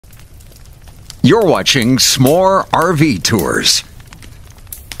You're watching S'more RV Tours.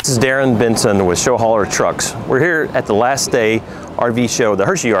 This is Darren Benson with ShowHauler Trucks. We're here at the last day RV show, the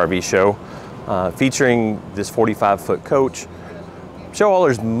Hershey RV show, featuring this 45-foot coach.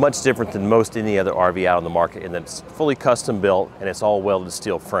 ShowHauler is much different than most any other RV out on the market in that it's fully custom built and it's all welded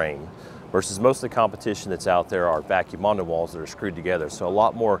steel frame, versus most of the competition that's out there are vacuum mounted walls that are screwed together. So a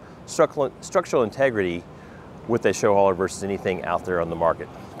lot more structural integrity with a ShowHauler versus anything out there on the market,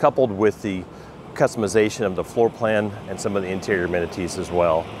 coupled with the customization of the floor plan and some of the interior amenities as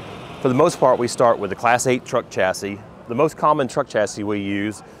well. For the most part, we start with the Class 8 truck chassis. The most common truck chassis we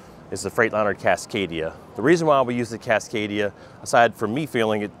use is the Freightliner Cascadia. The reason why we use the Cascadia, aside from me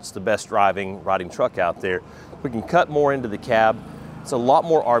feeling it's the best riding truck out there, we can cut more into the cab. It's a lot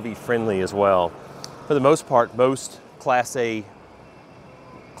more RV friendly as well. For the most part, most Class A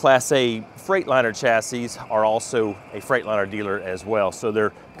Freightliner chassis are also a Freightliner dealer as well. So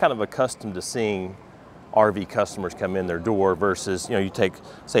they're kind of accustomed to seeing RV customers come in their door versus, you take,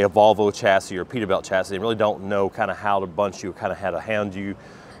 say, a Volvo chassis or a Peterbilt chassis, they really don't know kind of how to bunch you, kind of how to hound you.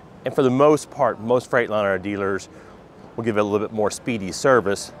 And for the most part, most Freightliner dealers will give it a little bit more speedy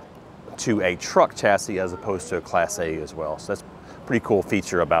service to a truck chassis as opposed to a Class A as well. So that's a pretty cool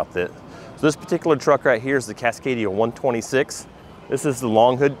feature about this. So this particular truck right here is the Cascadia 126. This is the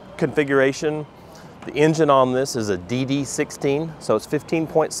long hood configuration. The engine on this is a DD16, so it's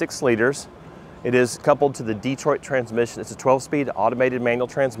 15.6 liters. It is coupled to the Detroit transmission. It's a 12-speed automated manual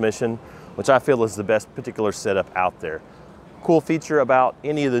transmission, which I feel is the best particular setup out there. Cool feature about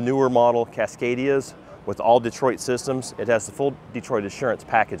any of the newer model Cascadias with all Detroit systems, it has the full Detroit Assurance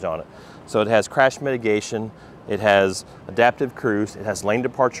package on it. So it has crash mitigation, it has adaptive cruise, it has lane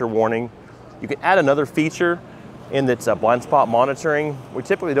departure warning. You can add another feature in that's blind spot monitoring. We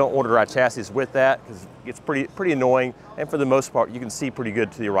typically don't order our chassis with that because it's pretty annoying, and for the most part you can see pretty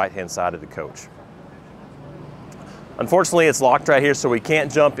good to the right hand side of the coach. Unfortunately, it's locked right here, so we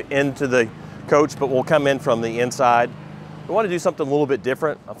can't jump into the coach, but we'll come in from the inside. We want to do something a little bit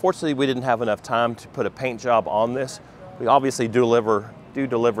different. Unfortunately, we didn't have enough time to put a paint job on this. We obviously do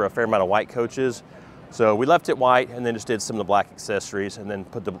deliver a fair amount of white coaches, so we left it white and then just did some of the black accessories and then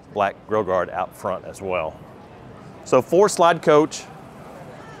put the black grill guard out front as well. So 4-slide coach.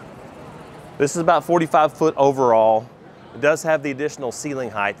 This is about 45 foot overall. It does have the additional ceiling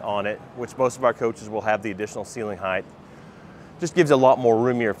height on it, which most of our coaches will have the additional ceiling height. Just gives it a lot more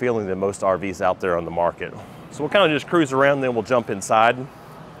roomier feeling than most RVs out there on the market. So we'll kind of just cruise around, then we'll jump inside.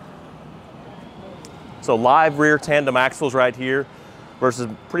 So live rear tandem axles right here versus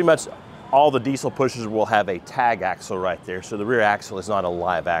pretty much all the diesel pushers will have a tag axle right there. So the rear axle is not a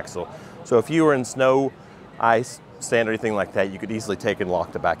live axle. So if you were in snow, ice, sand, or anything like that, you could easily take and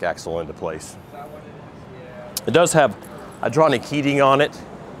lock the back axle into place. It does have hydronic heating on it.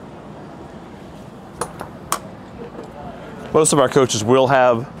 Most of our coaches will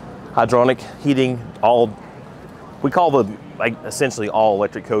have hydronic heating. We call them essentially all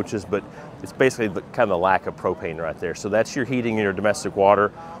electric coaches, but it's basically kind of the lack of propane right there. So that's your heating in your domestic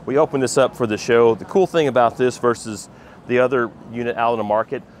water. We opened this up for the show. The cool thing about this versus the other unit out in the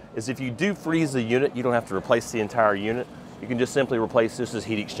market is if you do freeze the unit, you don't have to replace the entire unit. You can just simply replace this as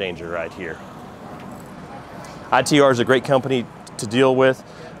heat exchanger right here. ITR is a great company to deal with.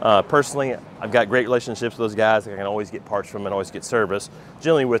 Personally, I've got great relationships with those guys. I can always get parts from them and always get service,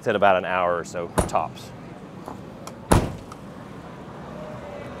 generally within about an hour or so, tops.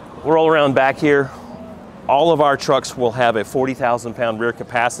 We'll roll around back here. All of our trucks will have a 40,000 pound rear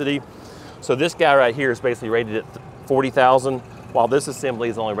capacity. So this guy right here is basically rated at 40,000. While this assembly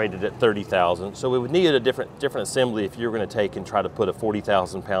is only rated at 30,000. So we would need a different assembly if you were going to take and try to put a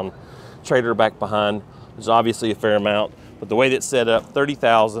 40,000 pound trailer back behind. There's obviously a fair amount, but the way that's set up,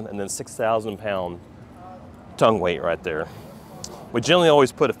 30,000 and then 6,000 pound tongue weight right there. We generally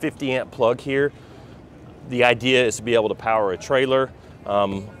always put a 50 amp plug here. The idea is to be able to power a trailer.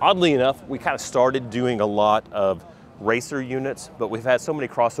 Oddly enough, we kind of started doing a lot of racer units, but we've had so many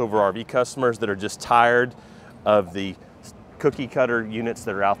crossover RV customers that are just tired of the cookie cutter units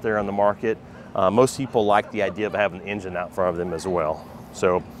that are out there on the market. Most people like the idea of having an engine out front of them as well.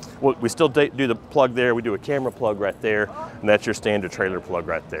 So we still do the plug there. We do a camera plug right there, and that's your standard trailer plug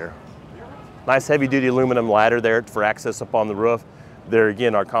right there. Nice heavy duty aluminum ladder there for access up on the roof. There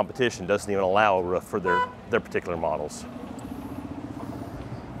again, our competition doesn't even allow a roof for their particular models.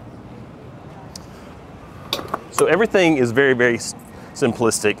 So everything is very, very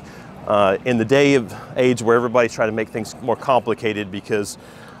simplistic. In the day of age where everybody's trying to make things more complicated because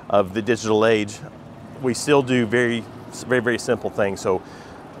of the digital age, we still do very, very simple things. So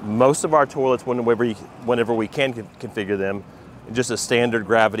most of our toilets, whenever we can configure them, just a standard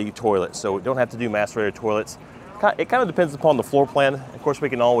gravity toilet. So we don't have to do macerator toilets. It kind of depends upon the floor plan. Of course, we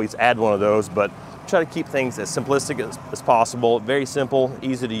can always add one of those, but try to keep things as simplistic as possible. Very simple,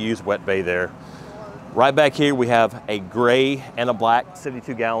 easy to use wet bay there. Right back here, we have a gray and a black,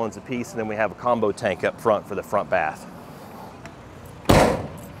 72 gallons a piece, and then we have a combo tank up front for the front bath.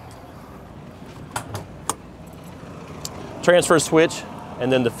 Transfer switch,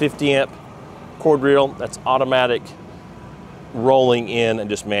 and then the 50 amp cord reel, that's automatic rolling in and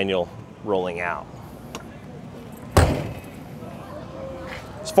just manual rolling out.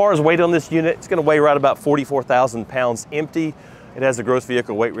 As far as weight on this unit, it's gonna weigh right about 44,000 pounds empty. It has a gross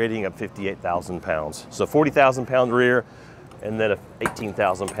vehicle weight rating of 58,000 pounds. So 40,000 pound rear and then a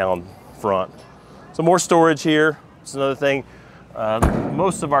 18,000 pound front. So more storage here. It's another thing.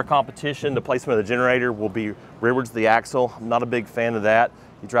 Most of our competition, the placement of the generator will be rearwards of the axle. I'm not a big fan of that.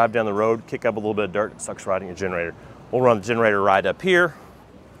 You drive down the road, kick up a little bit of dirt, it sucks right in your generator. We'll run the generator right up here.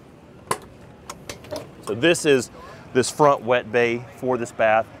 So this is this front wet bay for this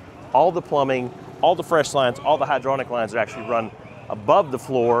bath. All the plumbing, all the fresh lines, all the hydronic lines are actually run above the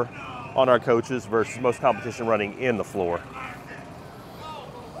floor on our coaches versus most competition running in the floor.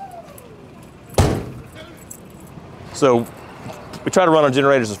 So we try to run our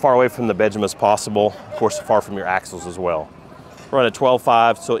generators as far away from the bedroom as possible, of course far from your axles as well. Run at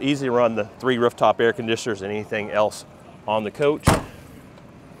 12.5, so easy to run the 3 rooftop air conditioners and anything else on the coach.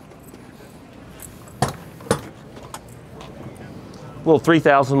 Little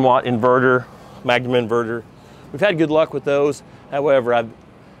 3,000 watt inverter, Magnum inverter. We've had good luck with those. However, I've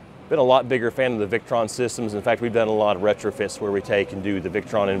been a lot bigger fan of the Victron systems. In fact, we've done a lot of retrofits where we take and do the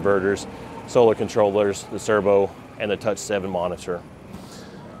Victron inverters, solar controllers, the servo, and the Touch 7 monitor.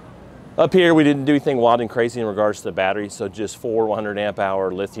 Up here, we didn't do anything wild and crazy in regards to the batteries, so just 4 100 amp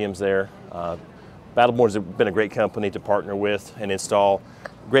hour lithiums there. Battleborn's been a great company to partner with and install.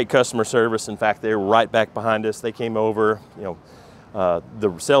 Great customer service. In fact, they're right back behind us. They came over,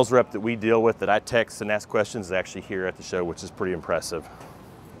 the sales rep that we deal with that I text and ask questions is actually here at the show, which is pretty impressive.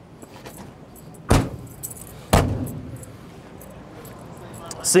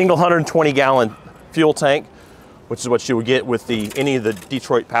 Single 120 gallon fuel tank, which is what you would get with any of the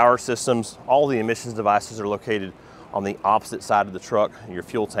Detroit power systems. All the emissions devices are located on the opposite side of the truck. Your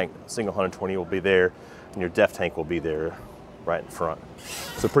fuel tank, single 120 will be there, and your DEF tank will be there right in front.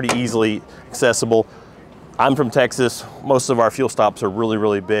 So pretty easily accessible. I'm from Texas. Most of our fuel stops are really,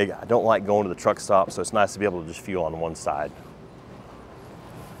 really big. I don't like going to the truck stop, so it's nice to be able to just fuel on one side.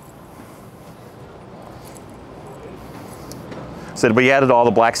 So we added all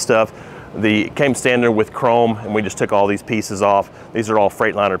the black stuff. It came standard with chrome, and we just took all these pieces off. These are all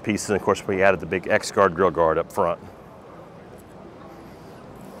Freightliner pieces, and of course we added the big X-Guard grill guard up front.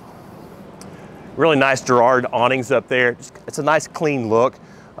 Really nice Girard awnings up there. It's a nice clean look.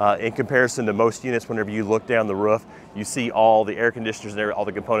 In comparison to most units, whenever you look down the roof, you see all the air conditioners there, all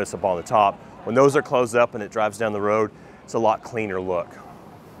the components up on the top. When those are closed up and it drives down the road, it's a lot cleaner look.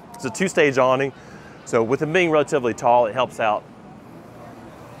 It's a 2-stage awning, so with it being relatively tall, it helps out.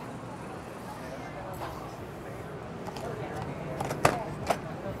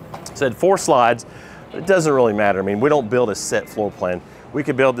 Said 4 slides, it doesn't really matter. I mean, we don't build a set floor plan. We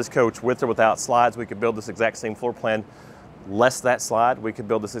could build this coach with or without slides. We could build this exact same floor plan less that slide. We could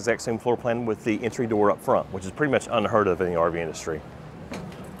build this exact same floor plan with the entry door up front, which is pretty much unheard of in the RV industry.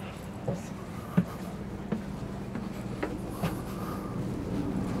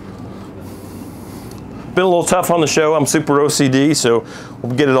 Been a little tough on the show. I'm super OCD, so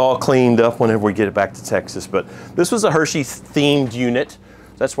we'll get it all cleaned up whenever we get it back to Texas. But this was a Hershey themed unit.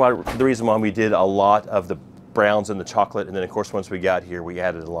 That's why the reason why we did a lot of the browns and the chocolate. And then of course, once we got here, we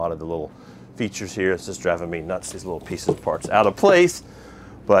added a lot of the little features here. It's just driving me nuts, these little pieces of parts out of place.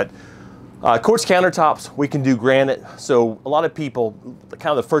 But quartz countertops, we can do granite. So a lot of people, kind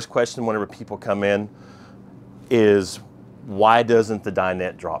of the first question whenever people come in is, why doesn't the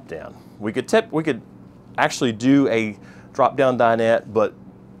dinette drop down? We could actually do a drop down dinette, but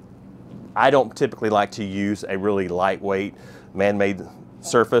I don't typically like to use a really lightweight man-made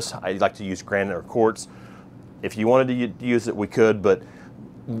surface. I like to use granite or quartz. If you wanted to use it, we could, but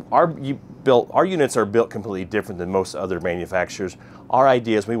our units are built completely different than most other manufacturers. Our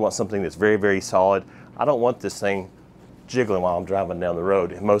idea is we want something that's very, very solid. I don't want this thing jiggling while I'm driving down the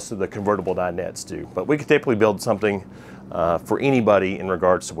road. Most of the convertible dinettes do, but we could typically build something for anybody in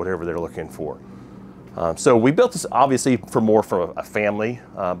regards to whatever they're looking for. So we built this obviously for a family,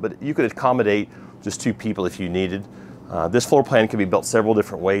 but you could accommodate just 2 people if you needed. This floor plan can be built several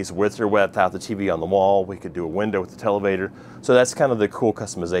different ways, with or without the TV on the wall. We could do a window with the televator. So that's kind of the cool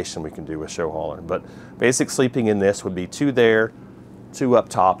customization we can do with ShowHauler. But basic sleeping in this would be 2 there, 2 up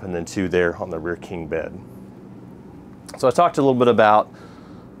top, and then 2 there on the rear king bed. So I talked a little bit about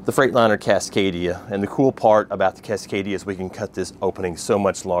the Freightliner Cascadia, and the cool part about the Cascadia is we can cut this opening so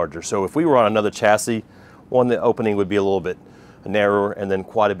much larger. So if we were on another chassis, the opening would be a little bit narrower and then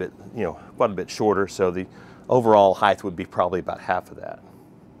quite a bit shorter. So the overall height would be probably about half of that.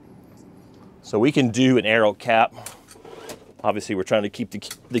 So we can do an aero cap. Obviously we're trying to keep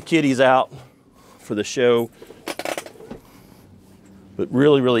the kiddies out for the show, but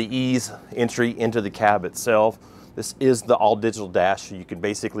really ease entry into the cab itself. This is the all digital dash, so you can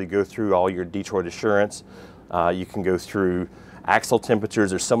basically go through all your Detroit assurance. You can go through axle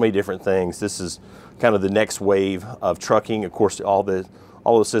temperatures. There's so many different things. This is kind of the next wave of trucking. Of course, all the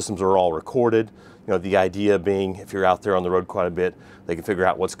systems are all recorded. You know, the idea being, if you're out there on the road quite a bit, they can figure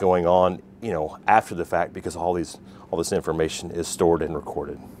out what's going on, you know, after the fact, because all this information is stored and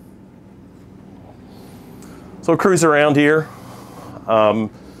recorded. So cruise around here.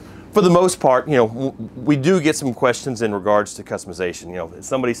 For the most part, you know, we do get some questions in regards to customization. You know, if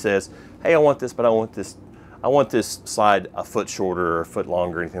somebody says, hey, I want this, but I want this slide a foot shorter or a foot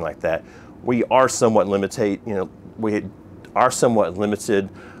longer, or anything like that. We are somewhat limited,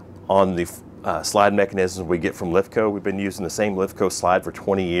 on the slide mechanisms we get from Lifco. We've been using the same Lifco slide for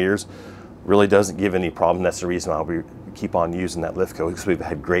 20 years. Really doesn't give any problem. That's the reason why we keep on using that Lifco, because we've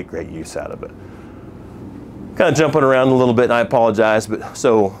had great use out of it. Kind of jumping around a little bit, and I apologize, but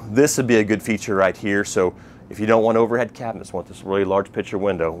so this would be a good feature right here. So if you don't want overhead cabinets, want this really large picture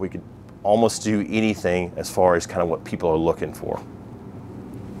window, we could almost do anything as far as kind of what people are looking for.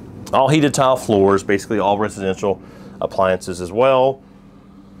 All heated tile floors, basically all residential appliances as well.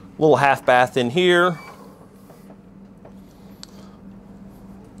 Little half bath in here.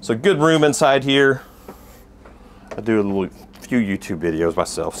 So good room inside here. I do a few YouTube videos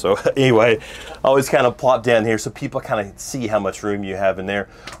myself, so anyway, I always kind of plop down here so people kind of see how much room you have in there.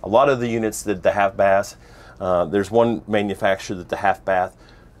 A lot of the units that the half baths, there's one manufacturer that the half bath,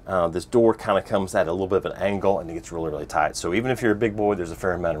 this door kind of comes at a little bit of an angle and it gets really tight. So even if you're a big boy, there's a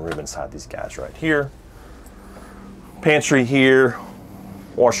fair amount of room inside these guys right here. Pantry here,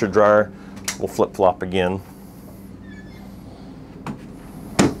 washer dryer. We'll flip flop again.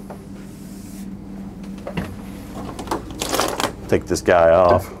 Take this guy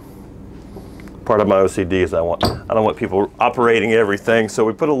off. Part of my OCD is I don't want people operating everything, so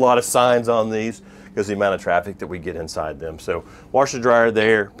we put a lot of signs on these because the amount of traffic that we get inside them. So washer dryer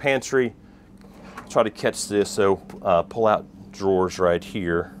there, pantry. Try to catch this, so pull out drawers right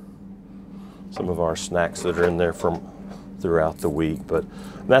here. Some of our snacks that are in there from throughout the week, but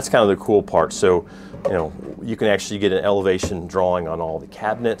that's kind of the cool part. So, you know, you can actually get an elevation drawing on all the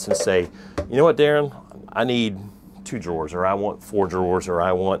cabinets and say, you know what, Darren, I need 2 drawers, or I want 4 drawers, or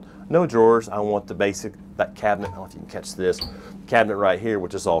I want no drawers. I want the basic, that cabinet. I don't know if you can catch this cabinet right here,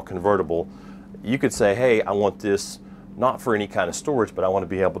 which is all convertible. You could say, hey, I want this not for any kind of storage, but I want to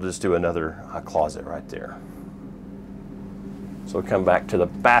be able to just do another closet right there. So we'll come back to the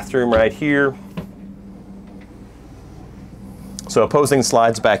bathroom right here. So opposing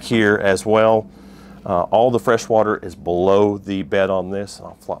slides back here as well. All the fresh water is below the bed on this.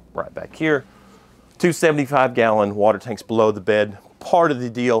 I'll flop right back here. 2 75-gallon water tanks below the bed. Part of the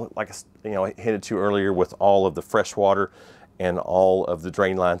deal, like I hinted to earlier, with all of the fresh water and all of the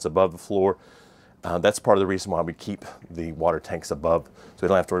drain lines above the floor. That's part of the reason why we keep the water tanks above, so we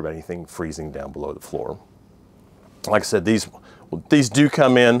don't have to worry about anything freezing down below the floor. Like I said, these do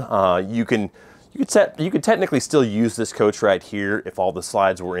come in. You could technically still use this coach right here if all the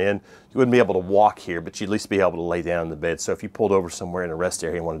slides were in. You wouldn't be able to walk here, but you'd at least be able to lay down in the bed. So if you pulled over somewhere in a rest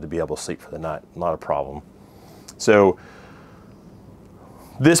area and wanted to be able to sleep for the night, not a problem. So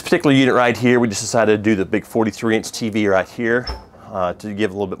this particular unit right here, we just decided to do the big 43-inch TV right here to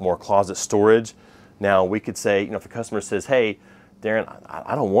give a little bit more closet storage. Now we could say, if a customer says, hey, Darren,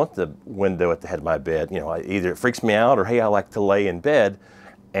 I don't want the window at the head of my bed. Either it freaks me out, or hey, I like to lay in bed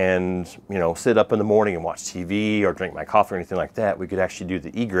and sit up in the morning and watch TV or drink my coffee or anything like that. We could actually do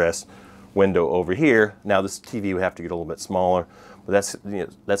the egress window over here. Now this TV would have to get a little bit smaller, but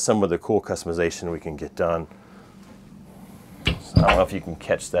that's some of the cool customization we can get done. So I don't know if you can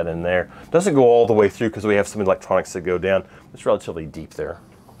catch that in there. It doesn't go all the way through because we have some electronics that go down. It's relatively deep there.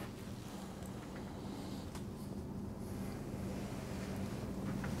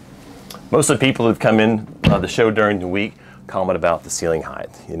 Most of the people who've come in the show during the week comment about the ceiling height.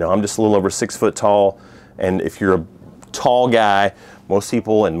 I'm just a little over 6 foot tall, and if you're a tall guy, most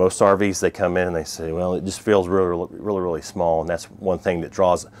people in most RVs, they come in and they say, well, it just feels really small, and that's one thing that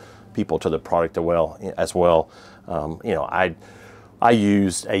draws people to the product as well. I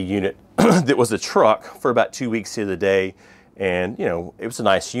used a unit that was a truck for about 2 weeks the other day, And you know, it was a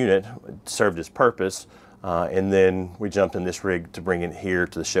nice unit, it served its purpose. And then we jumped in this rig to bring it here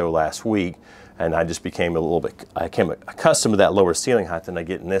to the show last week, and I just became I became accustomed to that lower ceiling height than I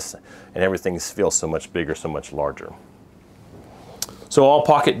get in this, and everything feels so much bigger, so much larger. So all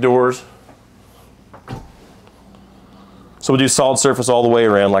pocket doors. So we do solid surface all the way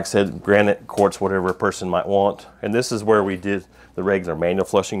around, like I said, granite, quartz, whatever a person might want. And this is where we did the regular manual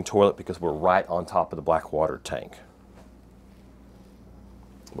flushing toilet, because we're right on top of the black water tank.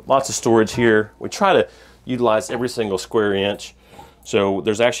 Lots of storage here. We try to utilize every single square inch. So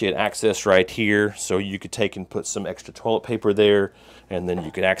there's actually an access right here, so you could take and put some extra toilet paper there, and then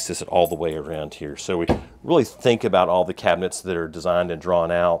you could access it all the way around here. So we really think about all the cabinets that are designed and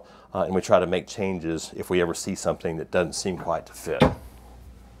drawn out, and we try to make changes if we ever see something that doesn't seem quite to fit.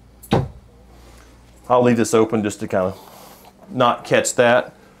 I'll leave this open just to kind of not catch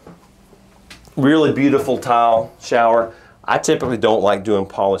that. Really beautiful tile shower. I typically don't like doing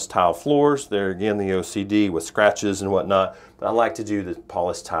polished tile floors. They're, again, the OCD with scratches and whatnot, but I like to do the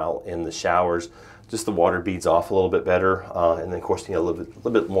polished tile in the showers. Just the water beads off a little bit better, and then of course, you know, a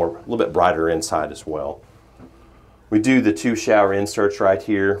little bit brighter inside as well. We do the 2 shower inserts right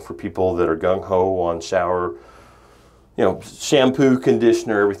here for people that are gung-ho on shower, you know, shampoo,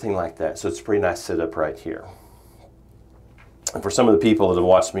 conditioner, everything like that. So it's a pretty nice setup right here. And for some of the people that have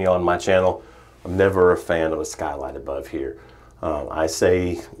watched me on my channel, I'm never a fan of a skylight above here. I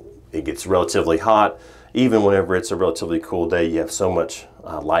say it gets relatively hot. Even whenever it's a relatively cool day, you have so much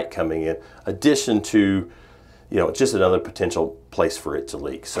light coming in. Addition to, you know, just another potential place for it to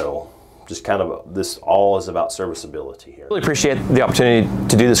leak. So just kind of, this all is about serviceability here. Really appreciate the opportunity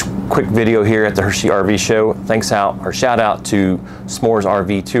to do this quick video here at the Hershey RV show. Thanks out, or shout out to S'mores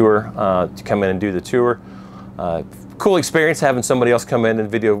RV Tour to come in and do the tour. Cool experience having somebody else come in and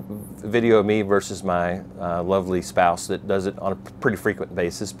video me versus my lovely spouse that does it on a pretty frequent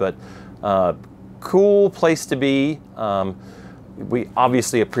basis. But cool place to be. We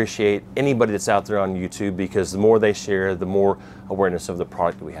obviously appreciate anybody that's out there on YouTube, because the more they share, the more awareness of the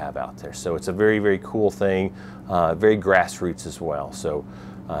product that we have out there. So it's a very, very cool thing, very grassroots as well. So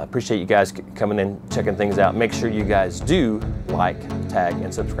appreciate you guys coming in, checking things out. Make sure you guys do like, tag,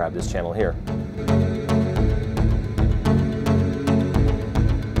 and subscribe to this channel here.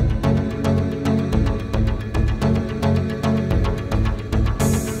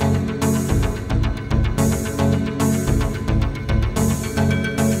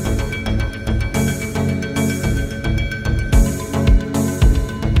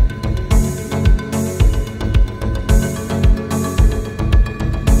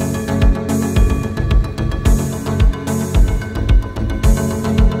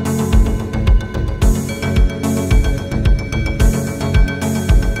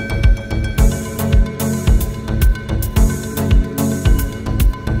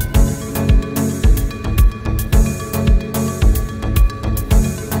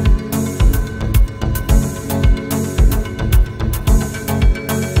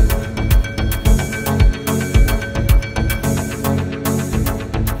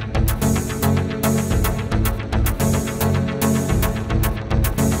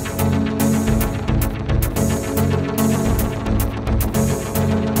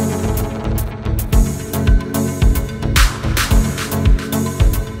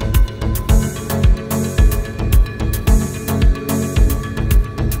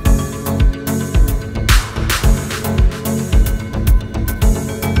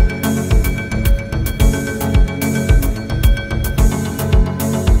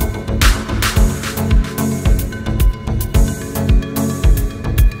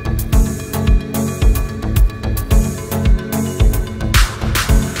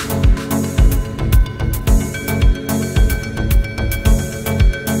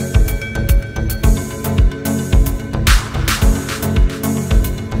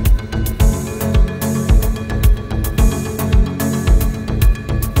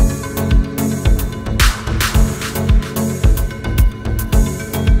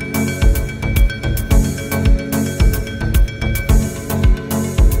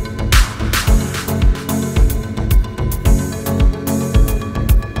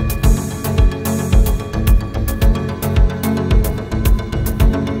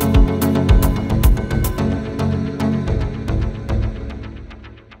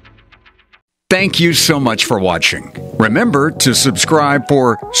 Thank you so much for watching. Remember to subscribe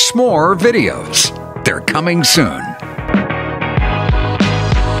for s'more videos. They're coming soon.